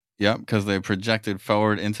Yep, because they projected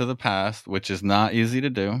forward into the past, which is not easy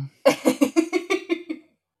to do.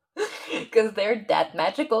 Because they're that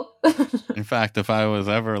magical. In fact, if I was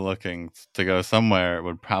ever looking to go somewhere, it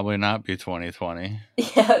would probably not be 2020.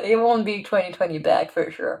 Yeah, it won't be 2020 back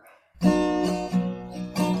for sure.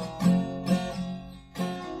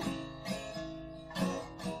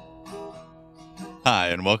 Hi,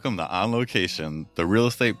 and welcome to On Location, the real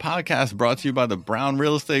estate podcast brought to you by the Brown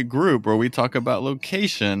Real Estate Group, where we talk about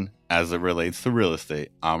location as it relates to real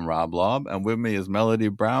estate. I'm Rob Laub, and with me is Melody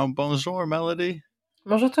Brown. Bonjour, Melody.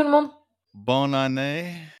 Bonjour tout le monde. Bonne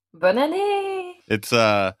année. Bonne année. It's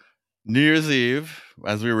New Year's Eve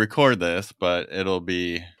as we record this, but it'll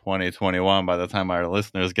be 2021 by the time our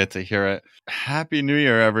listeners get to hear it. Happy New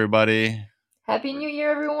Year, everybody. Happy New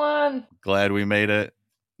Year, everyone. Glad we made it.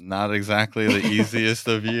 Not exactly the easiest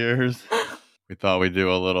of years. We thought we'd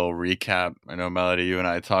do a little recap. I know, Melody, you and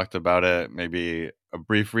I talked about it. Maybe a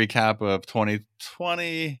brief recap of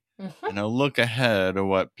 2020 and a look ahead of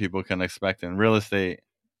what people can expect in real estate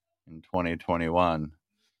in 2021.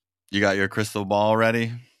 You got your crystal ball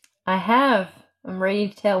ready? I have. I'm ready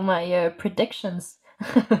to tell my predictions.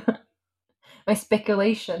 My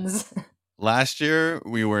speculations. Last year,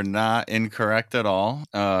 we were not incorrect at all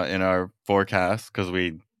in our forecast because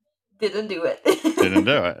we didn't do it. Didn't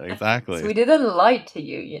do it, exactly. So we didn't lie to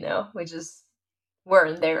you, we just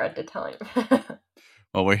weren't there at the time.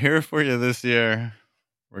 Well, we're here for you this year.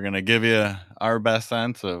 We're going to give you our best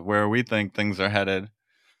sense of where we think things are headed.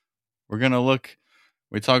 We're going to look,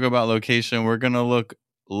 we talk about location, we're going to look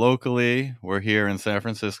locally. We're here in San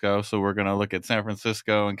Francisco, so we're going to look at San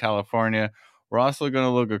Francisco and California. We're also going to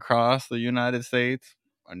look across the United States,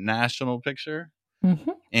 a national picture. Mm-hmm.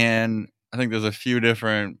 And I think there's a few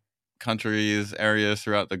different countries, areas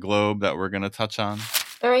throughout the globe that we're going to touch on.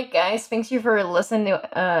 All right, guys. Thank you for listening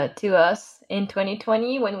to us in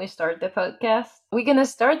 2020 when we start the podcast. We're going to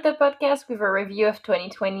start the podcast with a review of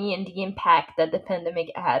 2020 and the impact that the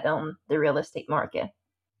pandemic had on the real estate market.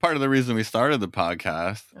 Part of the reason we started the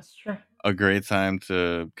podcast. That's true. A great time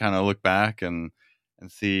to kind of look back and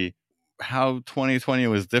see how 2020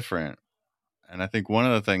 was different. And I think one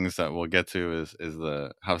of the things that we'll get to is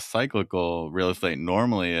how cyclical real estate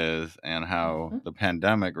normally is and how the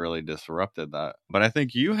pandemic really disrupted that. But I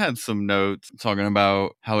think you had some notes talking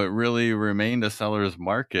about how it really remained a seller's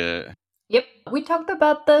market. Yep. We talked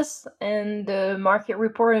about this in the market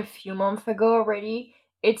report a few months ago already.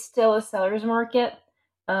 It's still a seller's market.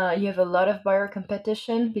 You have a lot of buyer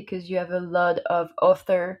competition because you have a lot of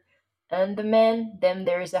offer and demand. Then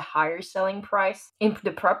there is a higher selling price in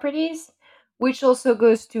the properties, which also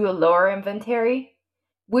goes to a lower inventory,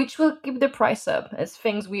 which will keep the price up, as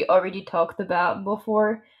things we already talked about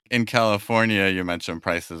before. In California, you mentioned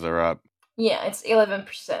prices are up. Yeah, it's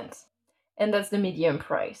 11%. And that's the median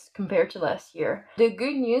price compared to last year. The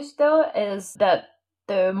good news, though, is that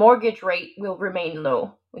the mortgage rate will remain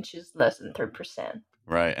low, which is less than 3%.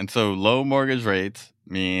 Right. And so low mortgage rates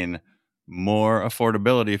mean more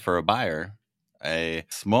affordability for a buyer. A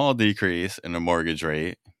small decrease in the mortgage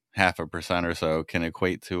rate, 0.5% or so, can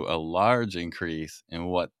equate to a large increase in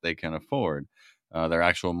what they can afford. Their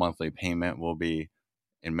actual monthly payment will be,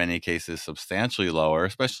 in many cases, substantially lower,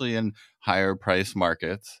 especially in higher price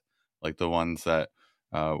markets like the ones that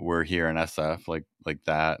we're here in SF, like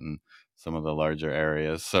that and some of the larger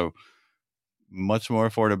areas. So much more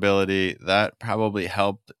affordability. That probably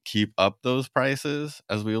helped keep up those prices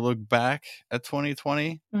as we look back at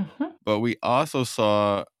 2020. Mm-hmm. But we also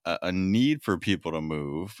saw a need for people to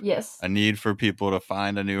move. Yes. A need for people to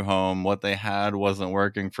find a new home. What they had wasn't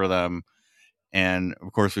working for them. And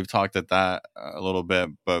of course, we've talked at that a little bit,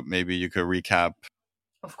 but maybe you could recap.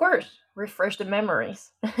 Of course. Refresh the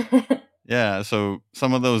memories. Yeah, so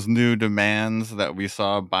some of those new demands that we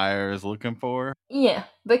saw buyers looking for. Yeah,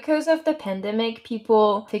 because of the pandemic,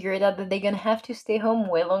 people figured out that they're going to have to stay home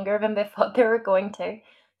way longer than they thought they were going to.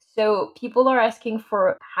 So people are asking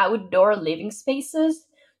for outdoor living spaces,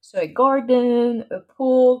 so a garden, a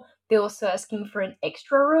pool. They're also asking for an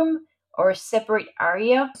extra room or a separate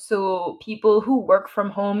area, so people who work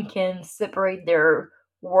from home can separate their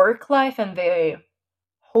work life and their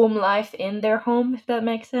home life in their home, if that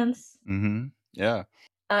makes sense. Mm-hmm. Yeah.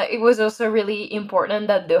 It was also really important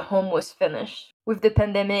that the home was finished. With the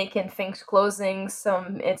pandemic and things closing,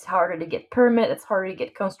 it's harder to get permit, it's harder to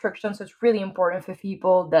get construction, so it's really important for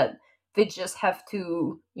people that they just have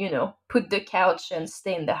to, put the couch and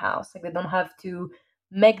stay in the house. Like they don't have to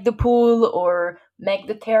make the pool or make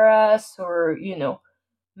the terrace or,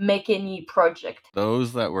 make any project.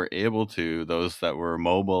 Those that were able to, those that were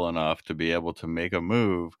mobile enough to be able to make a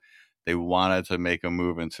move, they wanted to make a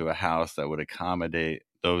move into a house that would accommodate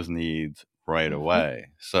those needs right Mm-hmm. away.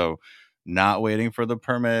 So not waiting for the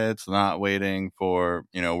permits, not waiting for,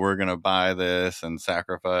 we're going to buy this and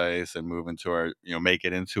sacrifice and move into our, make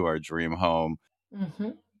it into our dream home. Mm-hmm.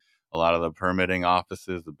 A lot of the permitting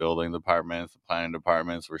offices, the building departments, the planning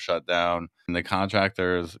departments were shut down. And the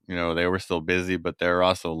contractors, they were still busy, but they're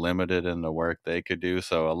also limited in the work they could do.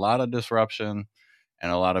 So a lot of disruption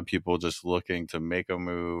and a lot of people just looking to make a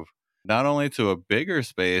move, not only to a bigger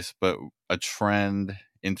space, but a trend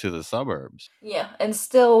into the suburbs. Yeah, and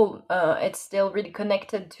still, it's still really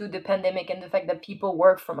connected to the pandemic and the fact that people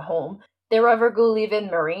work from home. They rather go live in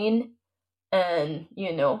Marine, and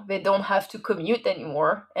they don't have to commute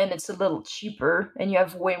anymore, and it's a little cheaper, and you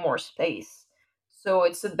have way more space. So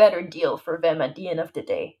it's a better deal for them at the end of the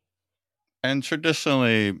day. And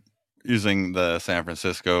traditionally, using the San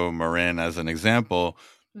Francisco Marin as an example,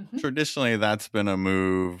 Hmm. traditionally that's been a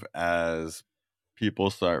move as people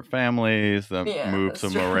start families that Yeah, move to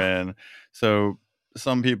that's true. Marin. So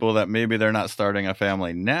some people that maybe they're not starting a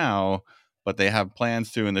family now, but they have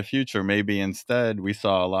plans to in the future. Maybe instead, we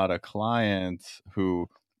saw a lot of clients who,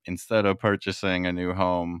 instead of purchasing a new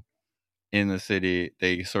home in the city,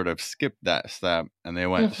 they sort of skipped that step and they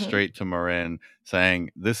went Hmm. straight to Marin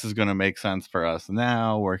saying, this is going to make sense for us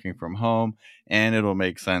now, working from home, and it'll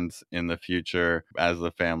make sense in the future as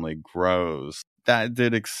the family grows. That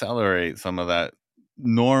did accelerate some of that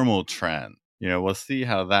normal trend. We'll see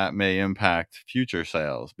how that may impact future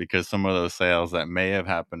sales because some of those sales that may have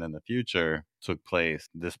happened in the future took place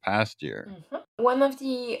this past year. One of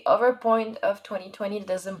the other point of 2020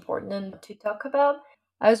 that is important to talk about,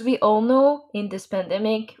 as we all know, in this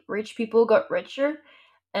pandemic, rich people got richer,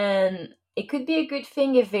 and it could be a good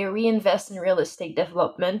thing if they reinvest in real estate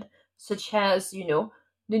development, such as, the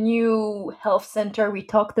new health center we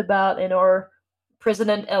talked about in our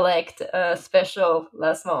president-elect special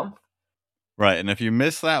last month. Right. And if you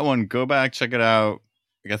missed that one, go back, check it out.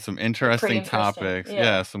 We got some They're pretty interesting interesting. topics. Yeah.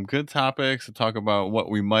 Yeah, some good topics to talk about what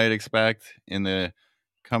we might expect in the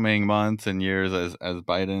coming months and years as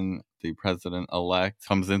Biden, the president elect,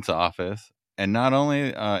 comes into office. And not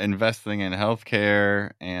only investing in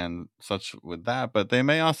healthcare and such with that, but they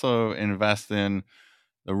may also invest in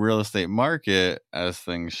the real estate market as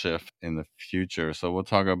things shift in the future. So we'll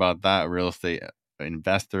talk about that, real estate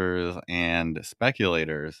investors and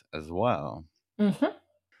speculators as well. Hmm.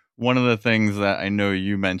 One of the things that I know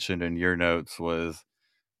you mentioned in your notes was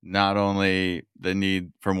not only the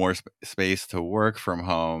need for more space to work from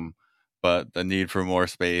home, but the need for more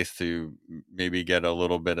space to maybe get a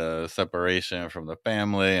little bit of separation from the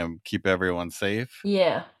family and keep everyone safe.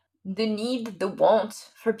 Yeah. The need, the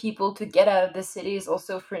want for people to get out of the city is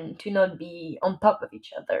also for to not be on top of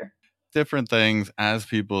each other. Different things as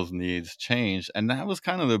people's needs change. And that was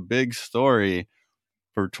kind of the big story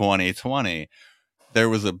for 2020. There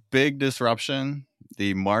was a big disruption.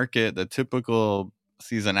 The market, the typical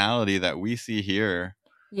seasonality that we see here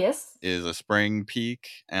Yes, is a spring peak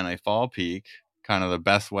and a fall peak, kind of the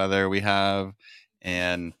best weather we have.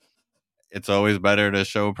 And it's always better to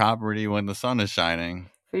show property when the sun is shining.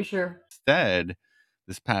 for sure. Instead,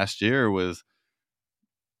 this past year was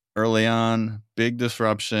early on, big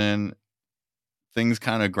disruption. Things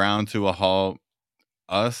kind of ground to a halt.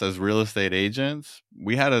 Us as real estate agents,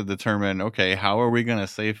 we had to determine, okay, how are we going to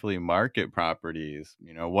safely market properties?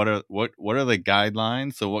 What are the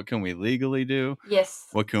guidelines? So what can we legally do? Yes,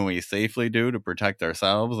 What can we safely do to protect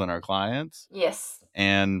ourselves and our clients? yes.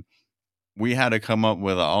 And we had to come up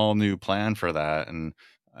with an all new plan for that. And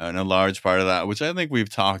a large part of that, which I think we've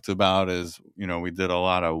talked about, is, we did a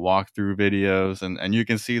lot of walkthrough videos, and you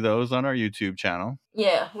can see those on our YouTube channel.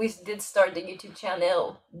 Yeah, we did start the YouTube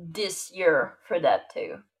channel this year for that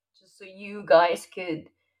too. Just so you guys could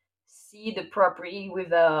see the property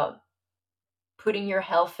without putting your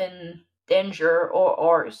health in danger or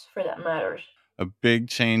ours for that matter. A big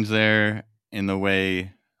change there in the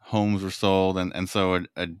way homes were sold. And so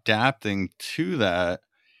adapting to that,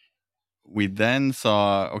 we then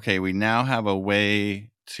saw, okay, we now have a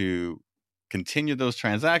way to continue those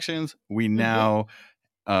transactions. We Hmm. now,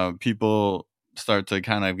 people start to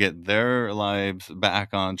kind of get their lives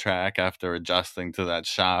back on track after adjusting to that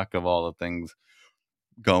shock of all the things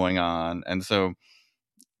going on. And so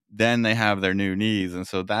then they have their new needs. And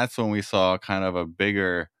so that's when we saw kind of a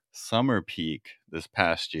bigger summer peak this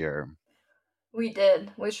past year. We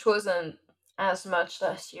did, which wasn't as much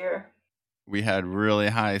last year. We had really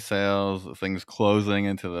high sales, things closing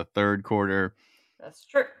into the third quarter. That's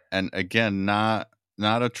true. And again, not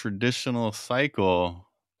a traditional cycle.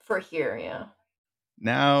 For here, yeah.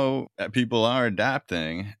 Now people are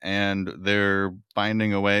adapting and they're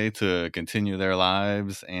finding a way to continue their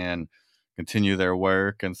lives and continue their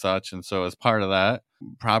work and such. And so as part of that,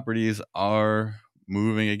 properties are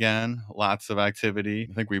moving again. Lots of activity.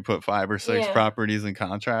 I think we put 5 or 6 Yeah. properties in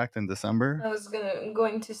contract in December. I was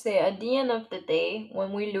going to say, at the end of the day,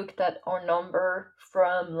 when we looked at our number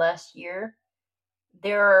from last year,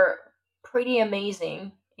 they're pretty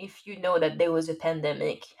amazing if you know that there was a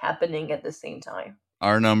pandemic happening at the same time.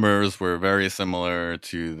 Our numbers were very similar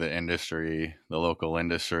to the industry, the local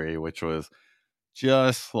industry, which was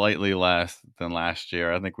just slightly less than last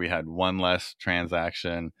year. I think we had one less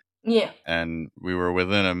transaction. Yeah. And we were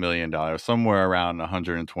within $1 million, somewhere around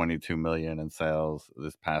 122 million in sales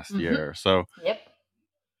this past year. So, Yep.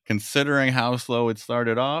 considering how slow it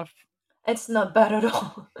started off, It's not bad at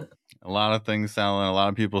all. a lot of things selling, a lot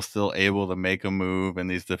of people still able to make a move in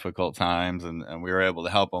these difficult times, and we were able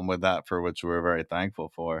to help them with that, for which we're very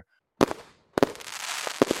thankful for.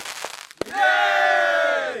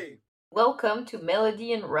 Yay! Welcome to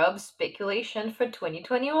Melody and Rob's speculation for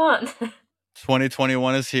 2021.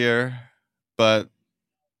 2021 is here, but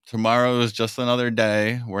tomorrow is just another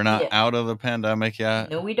day. We're not out of the pandemic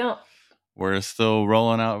yet. No, we don't. We're still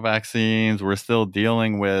rolling out vaccines. We're still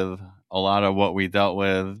dealing with a lot of what we dealt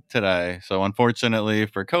with today. So unfortunately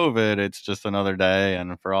for COVID, it's just another day,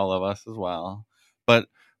 and for all of us as well. But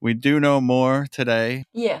we do know more today.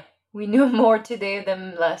 Yeah, we knew more today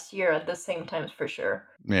than last year at the same times, for sure.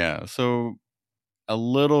 Yeah, so a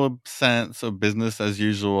little sense of business as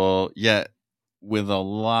usual, yet with a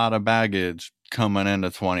lot of baggage coming into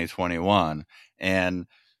 2021. And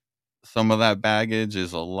some of that baggage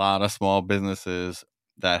is a lot of small businesses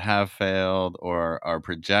that have failed or are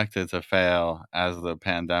projected to fail as the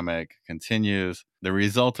pandemic continues. The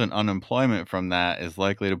resultant unemployment from that is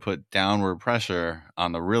likely to put downward pressure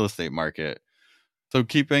on the real estate market. So,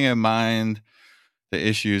 keeping in mind the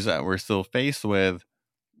issues that we're still faced with,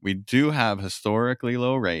 we do have historically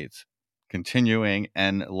low rates continuing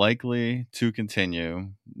and likely to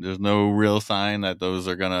continue. There's no real sign that those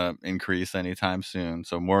are going to increase anytime soon.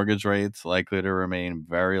 So mortgage rates likely to remain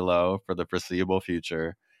very low for the foreseeable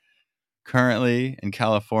future. Currently in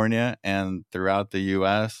California and throughout the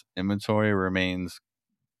US, inventory remains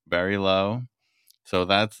very low. So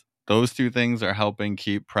those two things are helping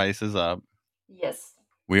keep prices up. Yes.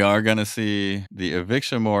 We are going to see the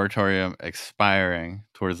eviction moratorium expiring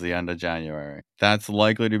towards the end of January. That's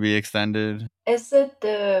likely to be extended. Is it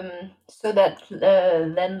so that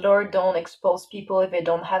landlord don't expose people if they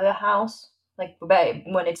don't have a house? Like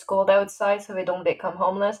when it's cold outside so they don't become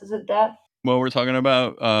homeless? Is it that? Well, we're talking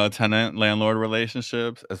about tenant-landlord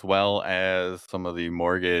relationships, as well as some of the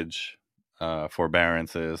mortgage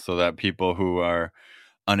forbearances, so that people who are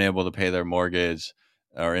unable to pay their mortgage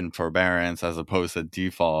are in forbearance as opposed to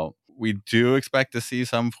default. We do expect to see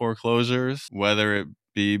some foreclosures, whether it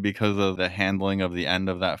be because of the handling of the end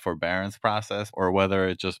of that forbearance process, or whether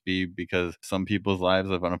it just be because some people's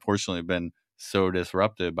lives have unfortunately been so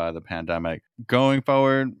disrupted by the pandemic. Going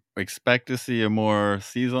forward, expect to see a more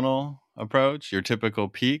seasonal approach, your typical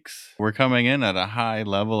peaks. We're coming in at a high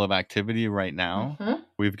level of activity right now. Mm-hmm.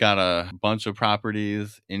 We've got a bunch of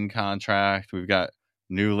properties in contract. We've got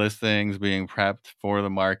new listings being prepped for the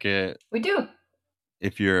market. We do.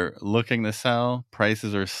 If you're looking to sell,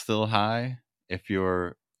 prices are still high. If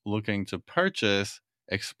you're looking to purchase,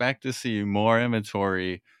 expect to see more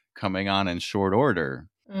inventory coming on in short order.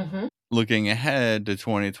 Mm-hmm. Looking ahead to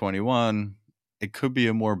 2021, it could be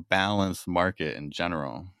a more balanced market in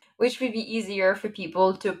general, which would be easier for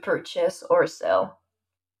people to purchase or sell.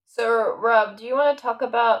 So, Rob, do you want to talk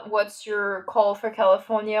about what's your call for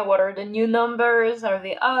California? What are the new numbers? Are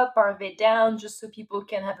they up? Are they down? Just so people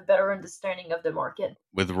can have a better understanding of the market.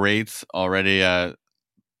 with rates already at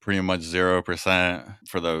pretty much 0%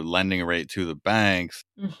 for the lending rate to the banks.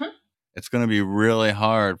 Mm-hmm. It's going to be really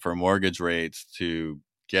hard for mortgage rates to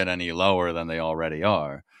get any lower than they already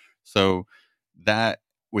are. So that,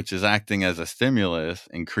 which is acting as a stimulus,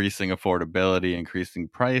 increasing affordability, increasing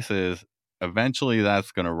prices, eventually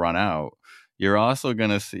that's going to run out. You're also going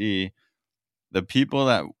to see the people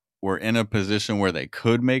that were in a position where they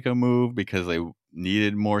could make a move because they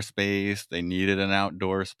needed more space, they needed an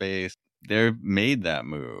outdoor space, they've made that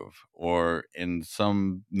move, or in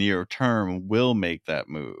some near term will make that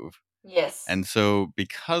move. Yes. And so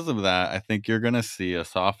because of that, I think you're going to see a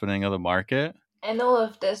softening of the market. And all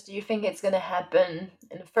of this, do you think it's going to happen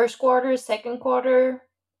in the first quarter, second quarter,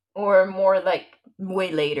 or more like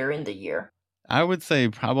way later in the year? I would say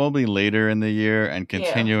probably later in the year and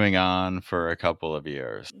continuing on for a couple of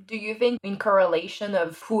years. Do you think in correlation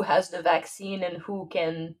of who has the vaccine and who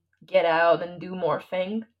can get out and do more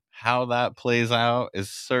things? How that plays out is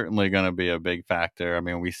certainly going to be a big factor. I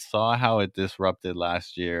mean, we saw how it disrupted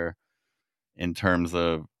last year. in terms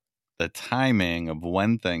of the timing of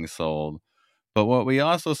when things sold. But what we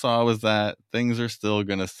also saw was that things are still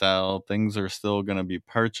going to sell, things are still going to be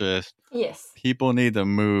purchased. Yes. People need to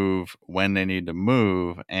move when they need to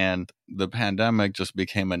move, and the pandemic just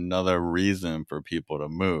became another reason for people to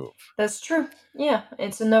move. That's true. Yeah,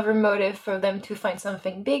 it's another motive for them to find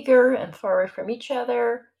something bigger and far away from each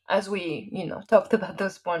other, as we, talked about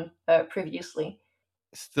this one previously.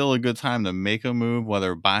 Still a good time to make a move,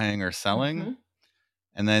 whether buying or selling. Hmm.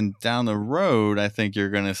 And then down the road, I think you're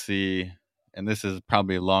going to see, and this is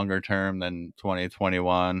probably longer term than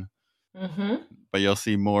 2021, Hmm. but you'll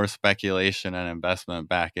see more speculation and investment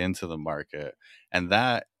back into the market. And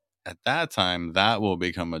that, at that time, that will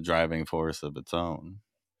become a driving force of its own.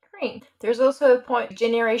 Great. There's also a point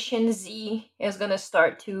Generation Z is going to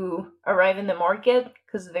start to arrive in the market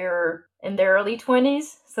because they're in their early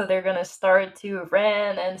 20s. So they're going to start to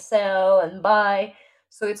rent and sell and buy.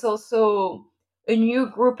 So it's also a new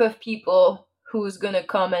group of people who's going to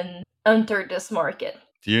come and enter this market.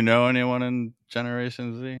 Do you know anyone in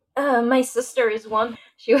Generation Z? My sister is one.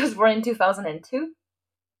 She was born in 2002.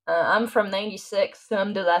 I'm from 96, so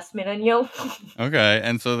I'm the last millennial. Okay,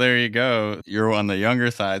 and so there you go. You're on the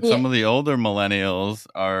younger side. Some Yeah. of the older millennials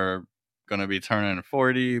are going to be turning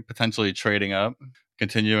 40, potentially trading up,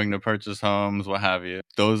 continuing to purchase homes, what have you.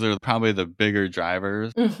 Those are probably the bigger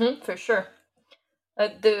drivers. For sure.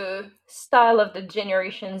 The style of the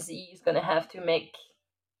Generation Z is gonna have to make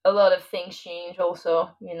a lot of things change. Also,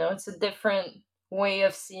 it's a different way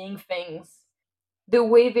of seeing things. The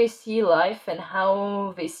way they see life and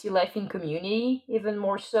how they see life in community, even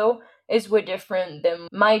more so, is way different than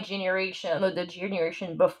my generation or the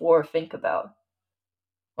generation before think about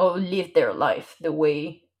or live their life the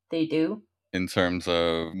way they do. In terms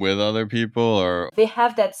of with other people, or They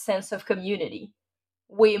have that sense of community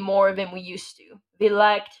way more than we used to. They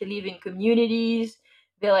like to live in communities,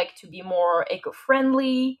 they like to be more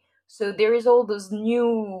eco-friendly. So there is all those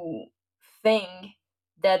new thing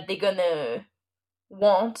that they're gonna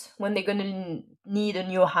want when they're gonna need a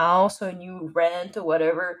new house or a new rent or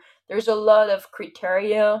whatever. There's a lot of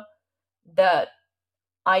criteria that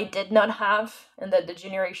I did not have and that the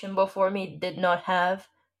generation before me did not have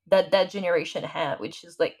that generation had, which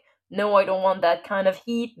is like, no, I don't want that kind of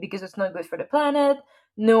heat because it's not good for the planet.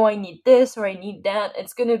 No, I need this or I need that.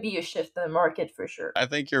 It's going to be a shift in the market for sure. I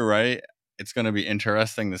think you're right. It's going to be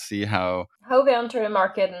interesting to see how They enter the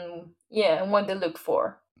market and and what they look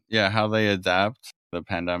for. how they adapt. The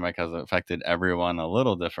pandemic has affected everyone a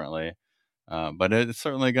little differently. But it's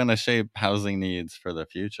certainly going to shape housing needs for the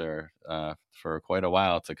future for quite a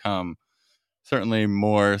while to come. Certainly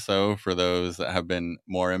more so for those that have been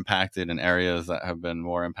more impacted in areas that have been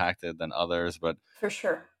more impacted than others. But, For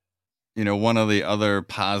sure. one of the other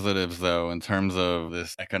positives, though, in terms of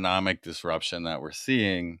this economic disruption that we're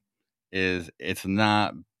seeing is it's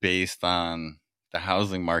not based on the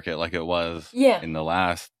housing market like it was Yeah. in the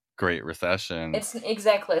last Great Recession.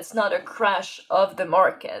 It's not a crash of the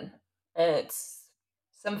market. It's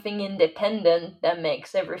something independent that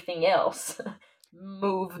makes everything else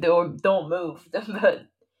move or don't move. But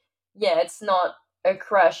yeah, it's not a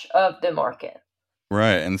crash of the market.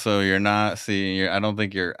 Right. And so you're not seeing, I don't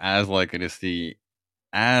think you're as likely to see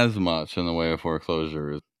as much in the way of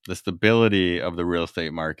foreclosures. The stability of the real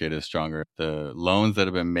estate market is stronger. The loans that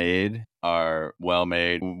have been made are well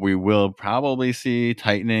made. We will probably see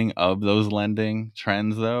tightening of those lending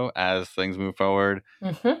trends, though, as things move forward.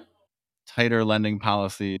 Mm-hmm. Tighter lending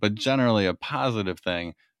policy, but generally a positive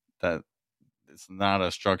thing that it's not a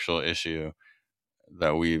structural issue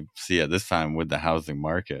that we see at this time with the housing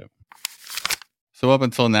market. So up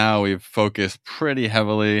until now, we've focused pretty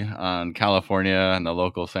heavily on California and the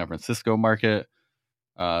local San Francisco market.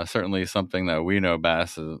 Certainly something that we know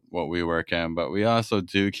best is what we work in, but we also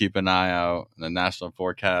do keep an eye out on the national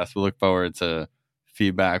forecast. We look forward to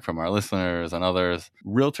feedback from our listeners and others.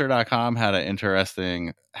 Realtor.com had an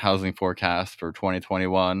interesting housing forecast for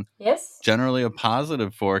 2021. Yes. Generally a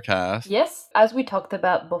positive forecast. Yes. As we talked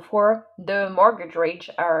about before, the mortgage rates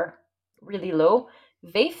are really low.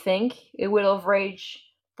 They think it will average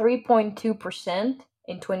 3.2%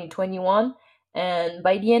 in 2021. And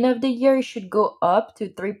by the end of the year, it should go up to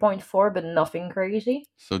 3.4, but nothing crazy.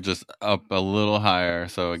 So just up a little higher.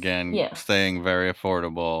 So again, Yeah. staying very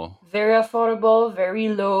affordable. Very affordable, very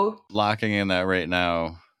low. Locking in that right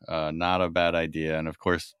now, not a bad idea. And of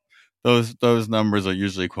course, those numbers are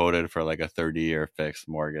usually quoted for like a 30-year fixed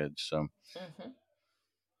mortgage. So,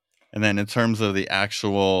 and then in terms of the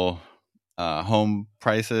actual home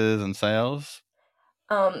prices and sales,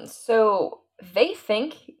 So they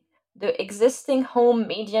think the existing home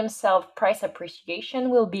medium sale price appreciation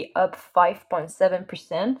will be up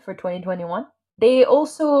 5.7% for 2021. They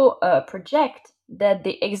also project that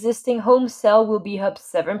the existing home sale will be up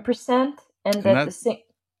 7%, and that the same.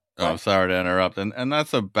 Oh, sorry to interrupt. And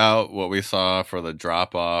that's about what we saw for the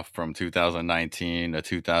drop off from 2019 to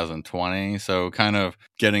 2020. So kind of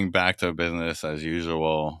getting back to business as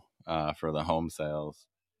usual for the home sales.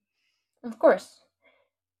 Of course.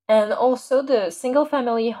 And also the single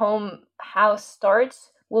family home house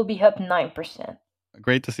starts will be up 9%.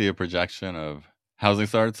 Great to see a projection of housing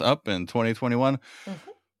starts up in 2021. Mm-hmm.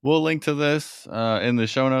 We'll link to this in the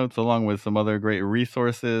show notes along with some other great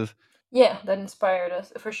resources. Yeah, that inspired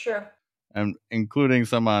us for sure. And including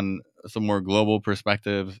some on some more global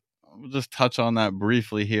perspectives. We'll just touch on that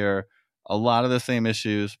briefly here. A lot of the same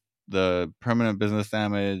issues, the permanent business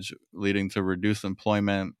damage leading to reduced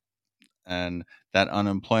employment and that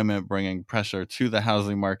unemployment bringing pressure to the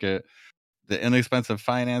housing market. The inexpensive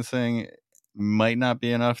financing might not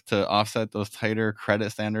be enough to offset those tighter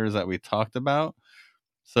credit standards that we talked about.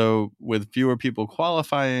 So with fewer people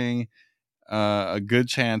qualifying, a good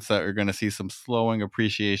chance that we're going to see some slowing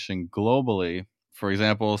appreciation globally. For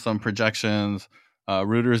example, some projections,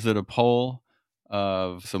 Reuters did a poll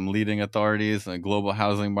of some leading authorities in the global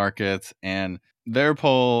housing markets. And their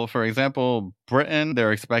poll, for example, Britain,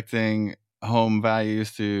 they're expecting home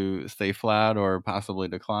values to stay flat or possibly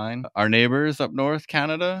decline. Our neighbors up north,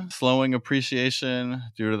 Canada, slowing appreciation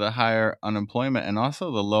due to the higher unemployment and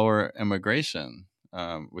also the lower immigration,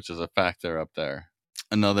 which is a factor up there.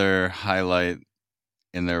 Another highlight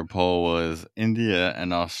in their poll was India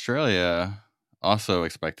and Australia also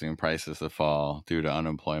expecting prices to fall due to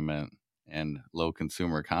unemployment and low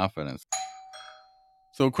consumer confidence.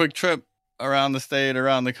 So a quick trip around the state,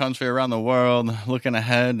 around the country, around the world, looking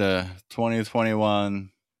ahead to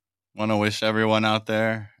 2021. Want to wish everyone out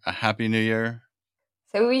there a happy new year.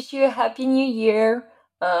 So we wish you a happy new year.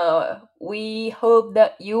 We hope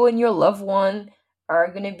that you and your loved one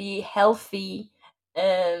are going to be healthy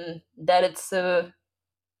and that it's I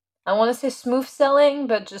want to say smooth sailing,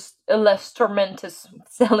 but just a less tormentous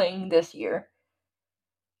sailing this year.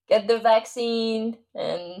 Get the vaccine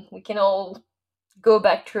and we can all go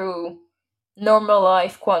back to normal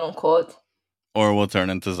life, quote unquote. Or we'll turn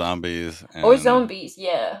into zombies. Or zombies,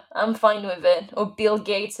 yeah. I'm fine with it. Or Bill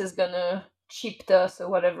Gates is gonna cheat us or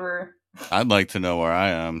whatever. I'd like to know where I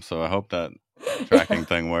am, so I hope that tracking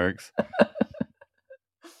thing works.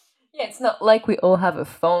 Yeah, it's not like we all have a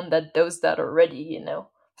phone that does that already, you know.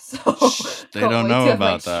 So they don't know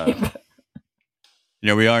about that.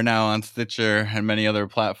 We are now on Stitcher and many other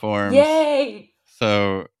platforms. Yay!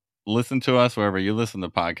 So listen to us wherever you listen to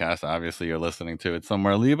podcasts. Obviously, you're listening to it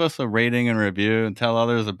somewhere. Leave us a rating and review and tell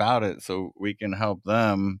others about it so we can help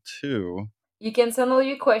them too. You can send all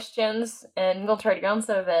your questions and we'll try to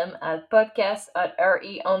answer them at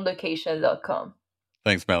podcast@reonlocation.com.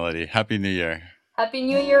 Thanks, Melody. Happy New Year. Happy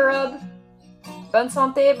New Year, Rob. Bonne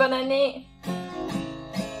santé, bonne année.